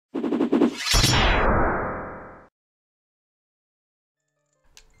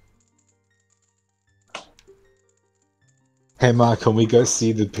Hey, Ma, can we go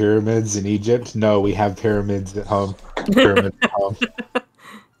see the pyramids in Egypt? No, we have pyramids at home. Pyramids at home.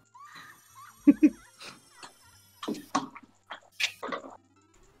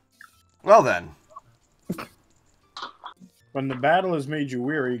 Well then. When the battle has made you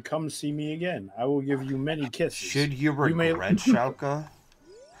weary, come see me again. I will give you many kisses. Should you regret, Shauka?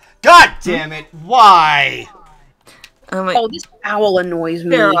 God damn it! Why? Oh, this owl annoys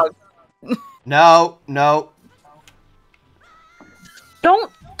me. No, no.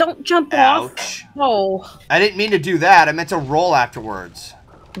 Don't jump Ouch. off. Oh. I didn't mean to do that. I meant to roll afterwards.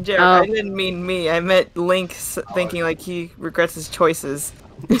 Jared, I didn't mean me. I meant Link thinking like he regrets his choices.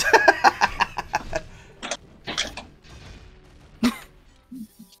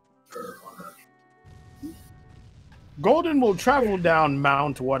 Golden will travel down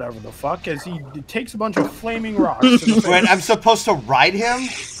Mount whatever the fuck as he takes a bunch of flaming rocks. Wait, I'm supposed to ride him?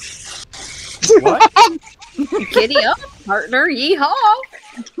 What? Giddy up, partner. Yeehaw.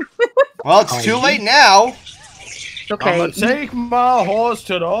 Well, it's too late now. Okay. I'm gonna take my horse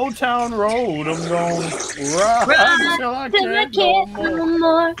to the Old Town Road. I'm going ride till I can't no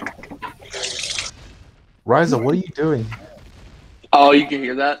more. Ryza, what are you doing? Oh, you can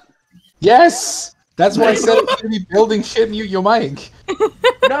hear that? Yes! That's why I said it's gonna be building shit. Mute your mic.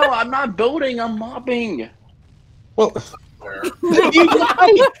 No, I'm not building. I'm mopping. Well, it's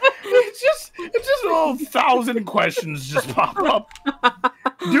just 1,000 questions just pop up.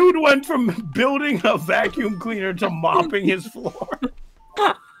 Dude went from building a vacuum cleaner to mopping his floor.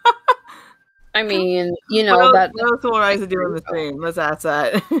 I mean, you know that. What else will Ryza do in the stream? Let's ask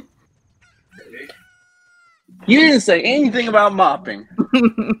that. You didn't say anything about mopping.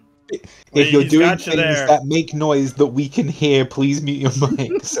 if you're doing things that make noise that we can hear, please mute your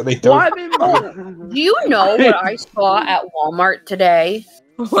mic so they don't. Do you know what I saw at Walmart today?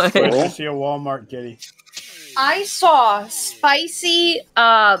 What? Where did you see a Walmart, Kitty? I saw spicy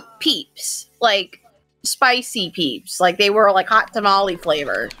peeps, like spicy peeps, like they were like hot tamale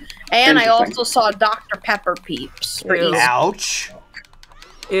flavored, and I also saw Dr. Pepper peeps. For Easter. Ouch!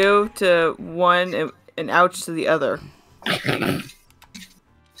 Ew to one and ouch to the other.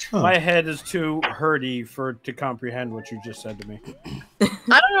 My head is too hurty to comprehend what you just said to me. I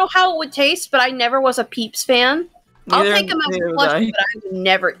don't know how it would taste, but I never was a Peeps fan. I'll take them as a plushie, but I would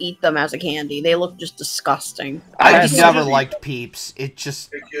never eat them as a candy. They look just disgusting. I've never liked Peeps. It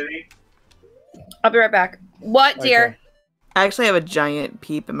just... I'll be right back. What, dear? I actually have a giant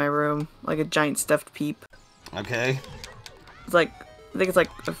peep in my room. Like a giant stuffed peep. Okay. It's like... I think it's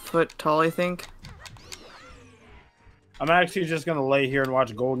like a foot tall, I think. I'm actually just gonna lay here and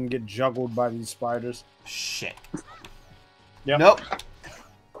watch Golden get juggled by these spiders. Shit. Yep. Nope.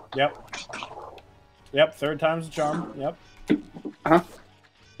 Yep. Yep, third time's the charm. Yep. Huh?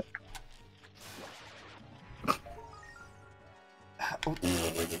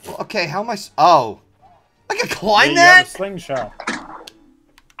 Okay, how am I... Oh. I can climb You that? have a slingshot.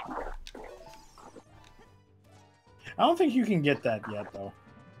 I don't think you can get that yet, though.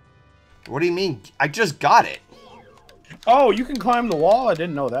 What do you mean? I just got it. Oh, you can climb the wall? I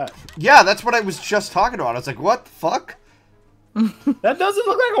didn't know that. Yeah, that's what I was just talking about. I was like, what the fuck? That doesn't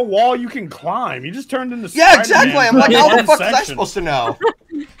look like a wall you can climb. You just turned into Yeah, Spider-Man exactly. I'm like, how the fuck section. was I supposed to know?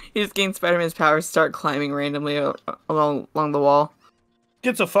 He just gained Spider-Man's powers, start climbing randomly along the wall.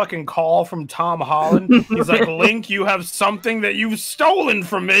 Gets a fucking call from Tom Holland. He's like, Link, you have something that you've stolen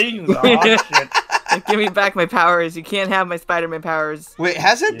from me. He's like, oh, shit. Like, give me back my powers. You can't have my Spider-Man powers. Wait,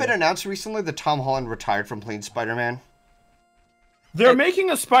 has it been announced recently that Tom Holland retired from playing Spider-Man? They're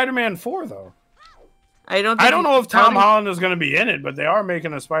making a Spider-Man 4, though. I don't know if Tom Holland is going to be in it, but they are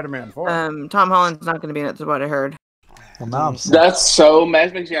making a Spider-Man 4. Tom Holland's not going to be in it, is what I heard. Well, now I'm sad.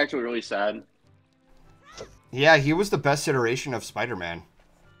 That makes me actually really sad. Yeah, he was the best iteration of Spider-Man.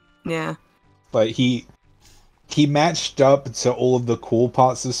 Yeah. But he matched up to all of the cool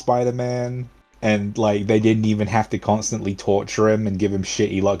parts of Spider-Man, and like they didn't even have to constantly torture him and give him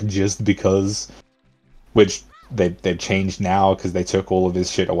shitty luck just because. Which they've changed now because they took all of his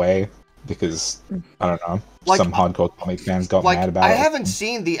shit away. Because, I don't know, Like, some hardcore comic fans got mad about it. I haven't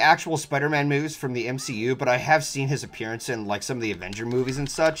seen the actual Spider-Man movies from the MCU, but I have seen his appearance in like some of the Avenger movies and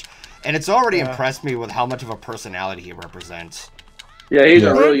such, and it's already impressed me with how much of a personality he represents. Yeah, he's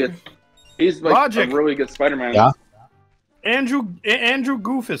a really good... He's like Logic. a really good Spider-Man. Yeah. Andrew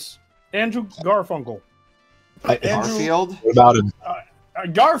Goofus. Andrew Garfunkel. Garfield? What about him?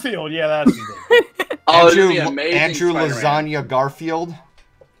 Garfield, yeah, that's his name. Andrew Lasagna Garfield?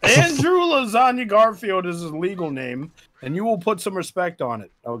 Andrew Lasagna Garfield is his legal name, and you will put some respect on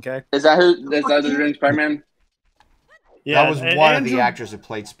it, okay? Is that the dream Spider-Man? Yeah, that was one of the actors who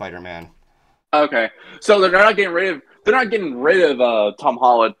played Spider-Man. Okay, so they're not getting rid of they're not getting rid of Tom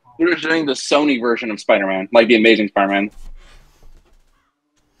Holland. They're just doing the Sony version of Spider-Man, like the Amazing Spider-Man.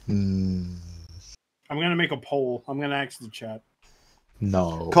 I'm gonna make a poll. I'm gonna ask the chat.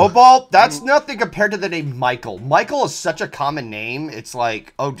 No. Cobalt, that's nothing compared to the name Michael. Michael is such a common name. It's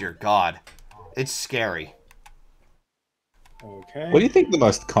like, oh dear God, it's scary. Okay. What do you think the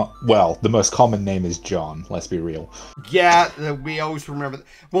most the most common name is John? Let's be real. Yeah, we always remember.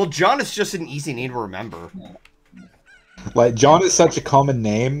 Well, John is just an easy name to remember. Like, John is such a common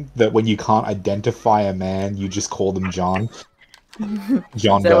name that when you can't identify a man, you just call them John.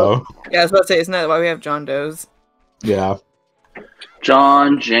 John Doe. Yeah, I was about to say, isn't that why we have John Does? Yeah.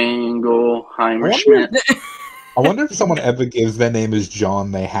 John Jangleheimer Schmidt. I wonder if someone ever gives their name as John,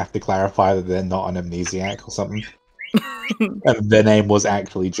 they have to clarify that they're not an amnesiac or something. And their name was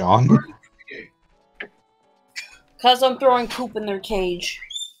actually John. Because I'm throwing poop in their cage.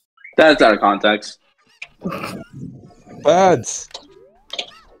 That's out of context. Birds.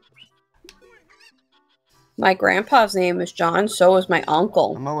 My grandpa's name is John, so is my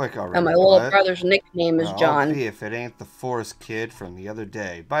uncle. I'm awake already. And my little brother's nickname is John. I'll be if it ain't the forest kid from the other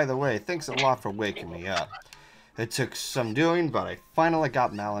day. By the way, thanks a lot for waking me up. It took some doing, but I finally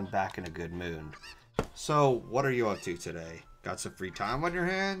got Malin back in a good mood. So, what are you up to today? Got some free time on your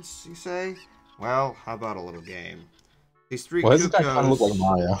hands, you say? Well, how about a little game? These three Why does this guy kind of look like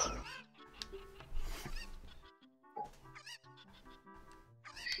Mario?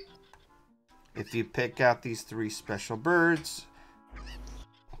 If you pick out these three special birds,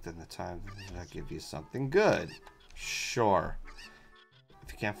 then the time I'll give you something good. Sure.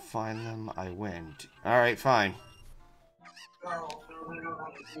 If you can't find them, I win. Alright, fine.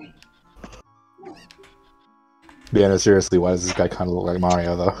 Yeah, no, seriously, why does this guy kind of look like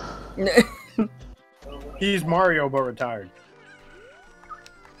Mario, though? He's Mario, but retired.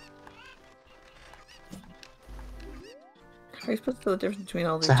 How are you supposed to know the difference between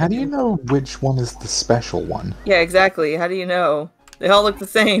all these? So how do you know which one is the special one? Yeah, exactly. How do you know? They all look the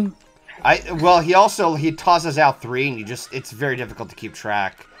same. Well, he tosses out three, and it's very difficult to keep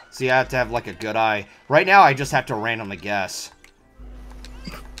track. So you have to have like a good eye. Right now, I just have to randomly guess.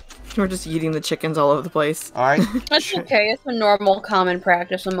 We're just eating the chickens all over the place. All right. That's okay. It's a normal, common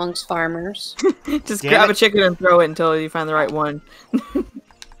practice amongst farmers. Just grab a chicken and throw it until you find the right one.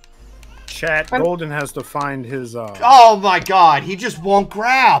 Chat, Golden has to find his, Oh my God, he just won't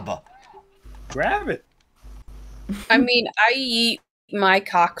grab. Grab it. I mean, I eat my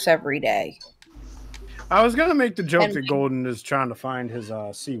cocks every day. I was gonna make the joke that Golden is trying to find his,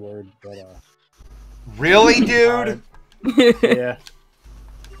 C word, but, Really, dude? Yeah.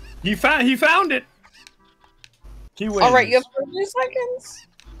 He found it! He wins. Alright, you have 30 seconds?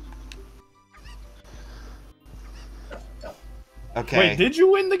 Okay. Wait, did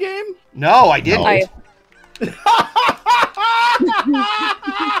you win the game? No, I didn't. No.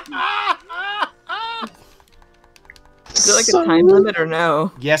 Is there like a time limit or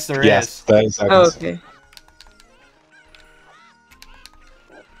no? Yes, there Yes, is. 30 seconds. Oh, okay.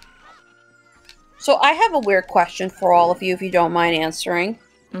 So I have a weird question for all of you, if you don't mind answering.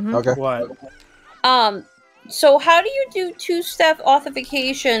 Okay. What? So how do you do two-step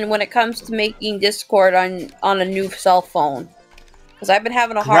authentication when it comes to making Discord on a new cell phone? Because I've been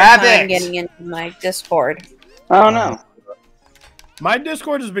having a hard time getting into my Discord. I don't know. My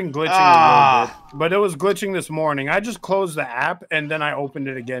Discord has been glitching a little bit, but it was glitching this morning. I just closed the app, and then I opened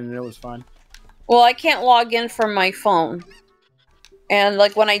it again, and it was fine. Well, I can't log in from my phone. And,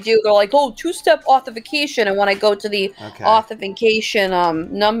 like, when I do, they're like, oh, two-step authentication. And when I go to the authentication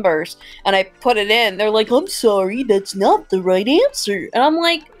numbers and I put it in, they're like, I'm sorry, that's not the right answer. And I'm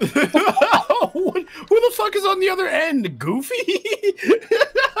like... Who the fuck is on the other end? Goofy?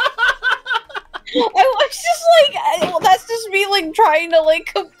 I was just like, well, that's just me, like, trying to,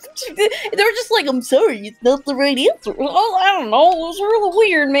 like... They were just like, I'm sorry, it's not the right answer. Oh, I don't know. It was really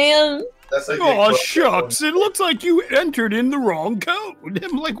weird, man. That's like oh shucks! It looks like you entered in the wrong code.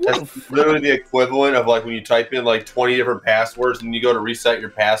 I'm like, what? That's literally the equivalent of like when you type in like 20 different passwords and you go to reset your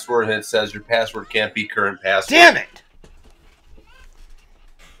password and it says your password can't be current password. Damn it!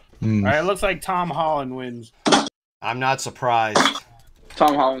 All right, it looks like Tom Holland wins. I'm not surprised.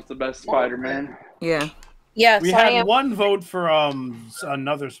 Tom Holland's the best Spider-Man. Yeah. Yes, we had one vote for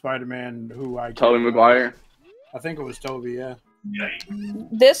another Spider-Man who Tobey Maguire. I think it was Toby. Yeah.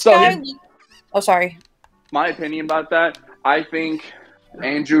 This guy... Oh, sorry. My opinion about that, I think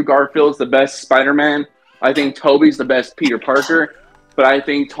Andrew Garfield's the best Spider-Man. I think Tobey's the best Peter Parker. But I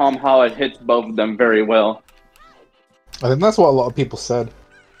think Tom Holland hits both of them very well. I think that's what a lot of people said.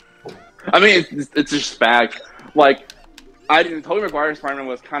 I mean, it's just fact. Like, I think Tobey Maguire's Spider-Man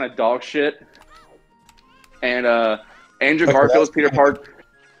was kind of dog shit. And Andrew Garfield's Peter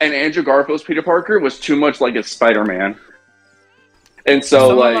Parker was too much like a Spider-Man. And so,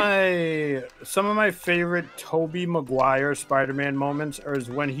 some of my favorite Tobey Maguire Spider-Man moments is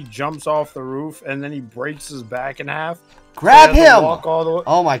when he jumps off the roof and then he breaks his back in half. Grab him!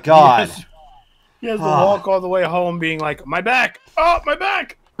 Oh my god. He has to walk all the way home being like, my back! Oh, my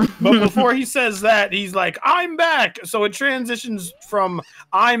back! But before he says that, he's like, I'm back! So it transitions from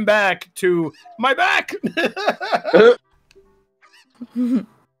I'm back to my back!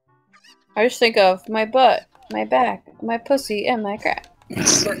 I just think of my butt, my back, my pussy, and my crap.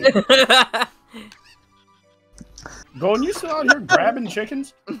 Golden, you still out here grabbing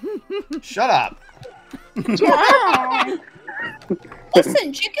chickens? Shut up.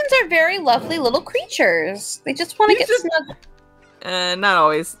 Listen, chickens are very lovely little creatures. They just want to get snuggled. Not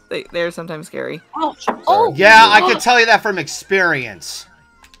always. They're sometimes scary. Oh, yeah, I can tell you that from experience.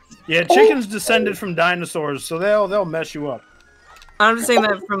 Yeah, chickens descended from dinosaurs, so they'll mess you up. I'm just saying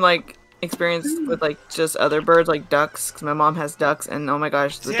that from like experience with like just other birds, like ducks, because my mom has ducks, and oh my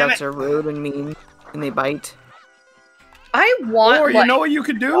gosh, the ducks are rude and mean, and they bite. I want. Or you know what you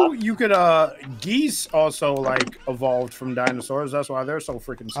could do? You could geese also like evolved from dinosaurs. That's why they're so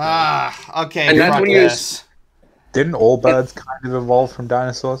freaking scary. Okay. And that's when Didn't all birds kind of evolve from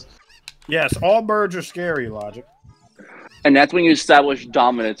dinosaurs? Yes, all birds are scary, Logic. And that's when you establish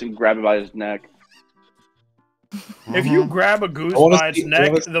dominance and grab it by his neck. If you grab a goose by its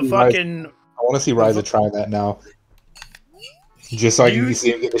neck, the fucking... I want to see Ryza trying that now. Just so I can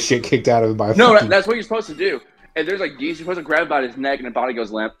see him get the shit kicked out of him by No, that's what you're supposed to do. If there's like geese, you're supposed to grab it by his neck and the body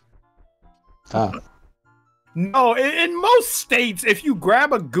goes limp. No, in most states, if you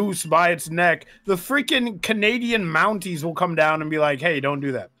grab a goose by its neck, the freaking Canadian Mounties will come down and be like, hey, don't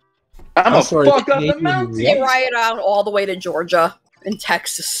do that. I'm gonna fuck up the Mounties. They riot out all the way to Georgia and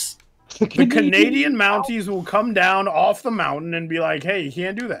Texas. The Canadian Mounties will come down off the mountain and be like, hey, you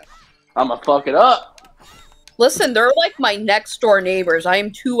can't do that. I'm gonna fuck it up. Listen, they're like my next door neighbors. I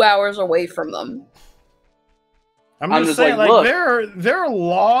am 2 hours away from them. I'm just saying, like there are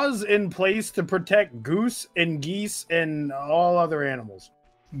laws in place to protect goose and geese and all other animals.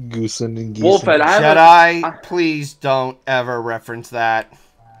 Goose and geese. Wolfhead, please don't ever reference that.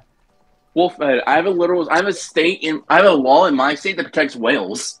 Wolfhead, I have a law in my state that protects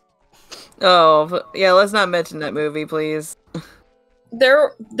whales. Oh, yeah, let's not mention that movie, please.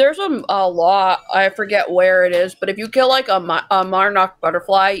 There's a law, I forget where it is, but if you kill like a monarch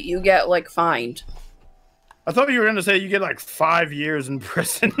butterfly, you get like fined. I thought you were going to say you get like 5 years in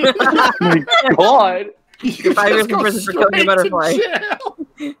prison. Oh my god. 5 years in prison for killing a butterfly.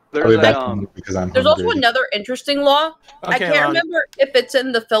 There's also another interesting law. Okay, I can't remember if it's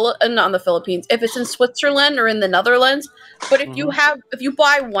in the Philippines, if it's in Switzerland or in the Netherlands. But if you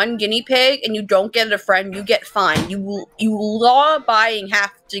buy one guinea pig and you don't get a friend, you get fined. You law-abiding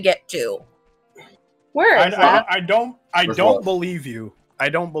have to get two. Where is that? I don't believe you. I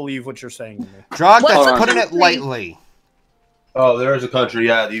don't believe what you're saying to me. Drog, that's putting it lightly. Oh, there is a country,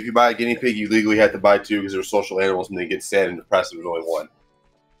 yeah. If you buy a guinea pig, you legally have to buy two because they're social animals and they get sad and depressed if there's only one.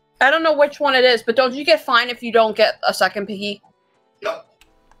 I don't know which one it is, but don't you get fined if you don't get a second piggy? Yep.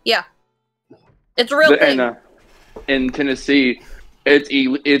 Yeah. It's a real thing. And, in Tennessee,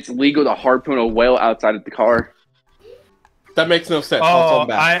 it's legal to harpoon a whale outside of the car. That makes no sense. Oh,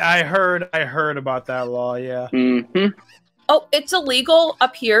 I heard about that law, yeah. Mm-hmm. Oh, it's illegal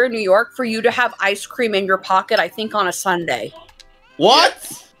up here in New York for you to have ice cream in your pocket, I think, on a Sunday.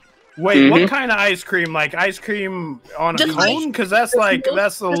 What? Wait, what kind of ice cream? Like ice cream on a cone? Because that's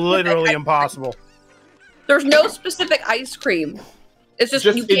literally impossible. There's no specific ice cream. It's just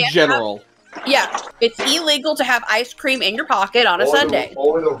you in general. Yeah, it's illegal to have ice cream in your pocket on a Sunday.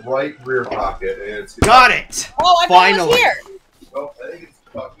 Only the right rear pocket. And Got it! Oh, I thought it was here. Well, I think it's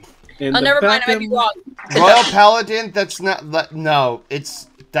fucking... Never mind, I might be wrong. Royal Paladin, that's not that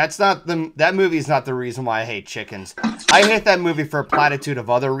movie is not the reason why I hate chickens. I hate that movie for a platitude of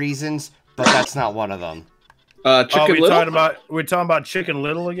other reasons, but that's not one of them. Chicken Little? We're talking about Chicken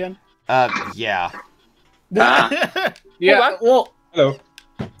Little again? Yeah. Yeah, well, hello.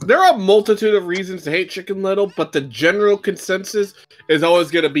 There are a multitude of reasons to hate Chicken Little, but the general consensus is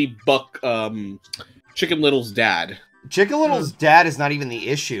always going to be Chicken Little's dad. Chicken Little's dad is not even the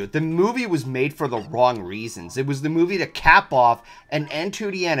issue. The movie was made for the wrong reasons. It was the movie to cap off an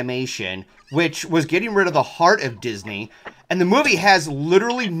N2D animation, which was getting rid of the heart of Disney, and the movie has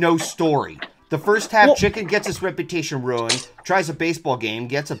literally no story. The first half, Chicken gets his reputation ruined, tries a baseball game,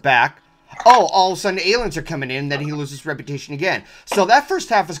 gets it back. Oh, all of a sudden aliens are coming in, then he loses his reputation again. So that first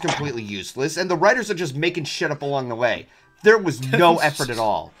half is completely useless, and the writers are just making shit up along the way. There was no effort at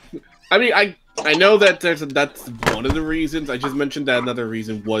all. I mean, I I know that that's one of the reasons. I just mentioned that another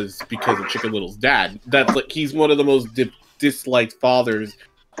reason was because of Chicken Little's dad. That's like he's one of the most disliked fathers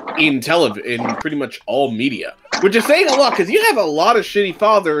in television, in pretty much all media. Which is saying a lot, because you have a lot of shitty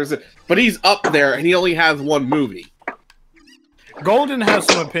fathers, but he's up there and he only has one movie. Golden has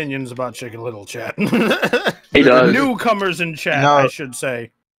some opinions about Chicken Little, chat. He does. Newcomers in chat, No. I should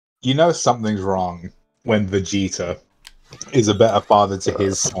say. You know something's wrong when Vegeta is a better father to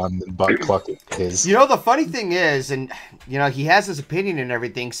his son than Butt Clucky is. You know, the funny thing is, and, you know, he has his opinion and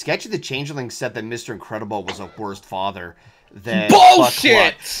everything, Sketchy the Changeling said that Mr. Incredible was a worse father than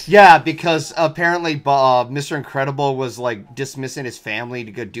Bullshit! Butt. Yeah, because apparently Mr. Incredible was, like, dismissing his family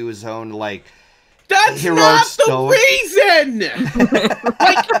to go do his own, like, That's heroic not the stoic. reason!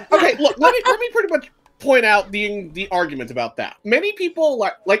 Like, okay, look, let me pretty much point out the argument about that. Many people,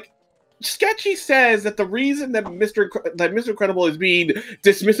 like Sketchy says that the reason that Mr. Incredible is being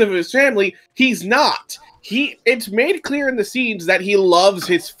dismissive of his family, he's not. It's made clear in the scenes that he loves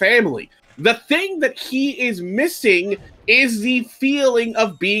his family. The thing that he is missing is the feeling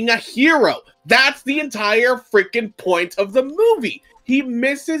of being a hero. That's the entire freaking point of the movie. He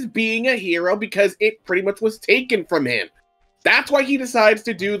misses being a hero because it pretty much was taken from him. That's why he decides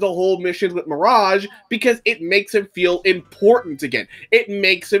to do the whole mission with Mirage, because it makes him feel important again. It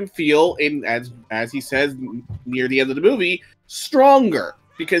makes him feel, as he says near the end of the movie, stronger,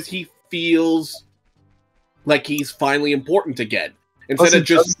 because he feels like he's finally important again, instead of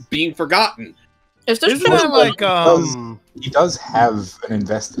just being forgotten. Is this Isn't it like, He does have an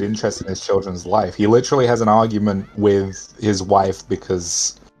invested interest in his children's life. He literally has an argument with his wife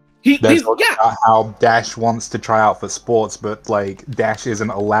because there's about how Dash wants to try out for sports, but like Dash isn't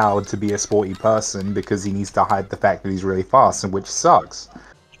allowed to be a sporty person because he needs to hide the fact that he's really fast, and which sucks.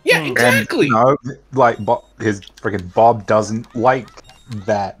 Yeah, exactly. And, you know, like his freaking Bob doesn't like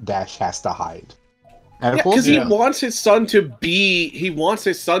that Dash has to hide. And of course, because he wants his son to be. He wants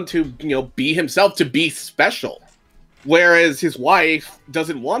his son to, be himself, to be special. Whereas his wife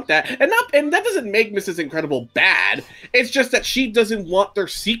doesn't want that, and that doesn't make Mrs. Incredible bad. It's just that she doesn't want their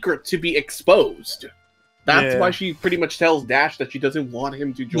secret to be exposed. That's why she pretty much tells Dash that she doesn't want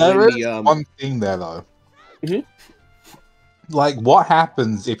him to join the. One thing there though. Mhm. Like, what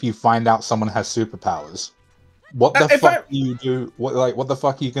happens if you find out someone has superpowers? What the fuck do you do? What the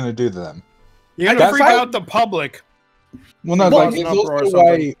fuck are you gonna do to them? You're gonna freak out the public. Well, no, like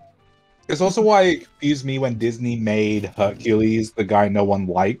it's also why it confused me when Disney made Hercules the guy no one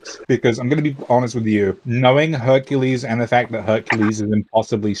liked. Because I'm going to be honest with you, knowing Hercules and the fact that Hercules is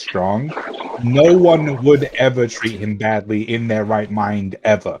impossibly strong, no one would ever treat him badly in their right mind,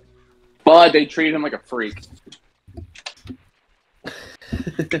 ever. But they treat him like a freak.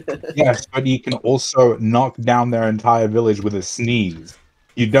 Yes, but he can also knock down their entire village with a sneeze.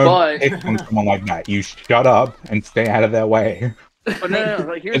 You don't pick on someone like that. You shut up and stay out of their way. But no,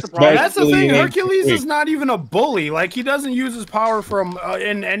 like, here's the problem. That's the thing. Hercules is not even a bully. Like, he doesn't use his power from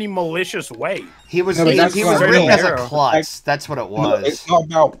in any malicious way. He was written as a klutz. That's what it was.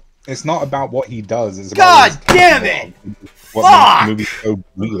 No, it's not about what he does. It's God about damn it! What makes the movie so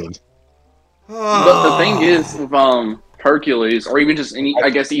weird. But the thing is, with Hercules, or even just any,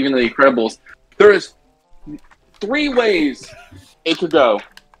 I guess even the Incredibles, there's 3 ways it could go.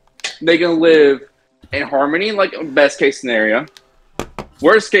 They can live in harmony, like best case scenario.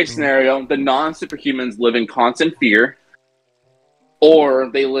 Worst case scenario, the non-superhumans live in constant fear,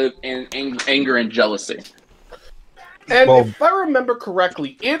 or they live in anger and jealousy. And if I remember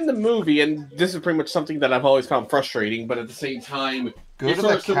correctly, in the movie, and this is pretty much something that I've always found frustrating, but at the same time, Go to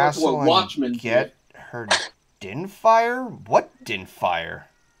the castle and get her Dinfire? What Dinfire?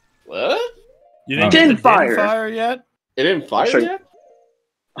 What? You didn't get the Dinfire yet? It didn't fire yet?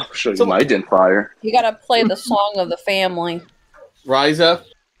 I'll show you my Dinfire. You gotta play the song of the family. Ryza?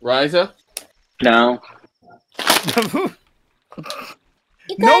 No.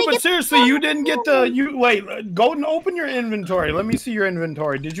 No, but seriously, you didn't get the wait, Golden, open your inventory. Let me see your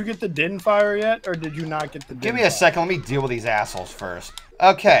inventory. Did you get the Dinfire yet, or did you not get the Dinfire? Give me a second. Let me deal with these assholes first.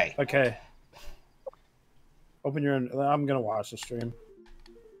 Okay. Open your. I'm gonna watch the stream.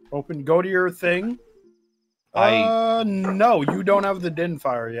 Go to your thing. No, you don't have the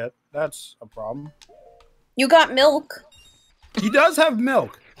Dinfire yet. That's a problem. You got milk. He does have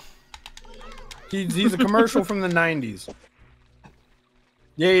milk. He's a commercial from the 90s.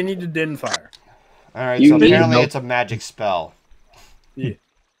 Yeah, you need the Dinfire. Alright, so apparently it's a magic spell. Yeah.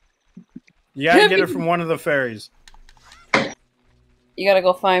 You gotta get it from one of the fairies. You gotta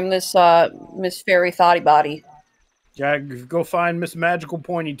go find Miss Fairy Thoughty Body. Yeah, go find Miss Magical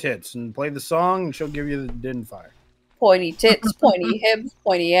Pointy Tits and play the song, and she'll give you the Dinfire. pointy tits, pointy hips,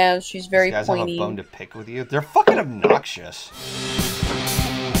 pointy ass. She's very These guys pointy. have a bone to pick with you. They're fucking obnoxious.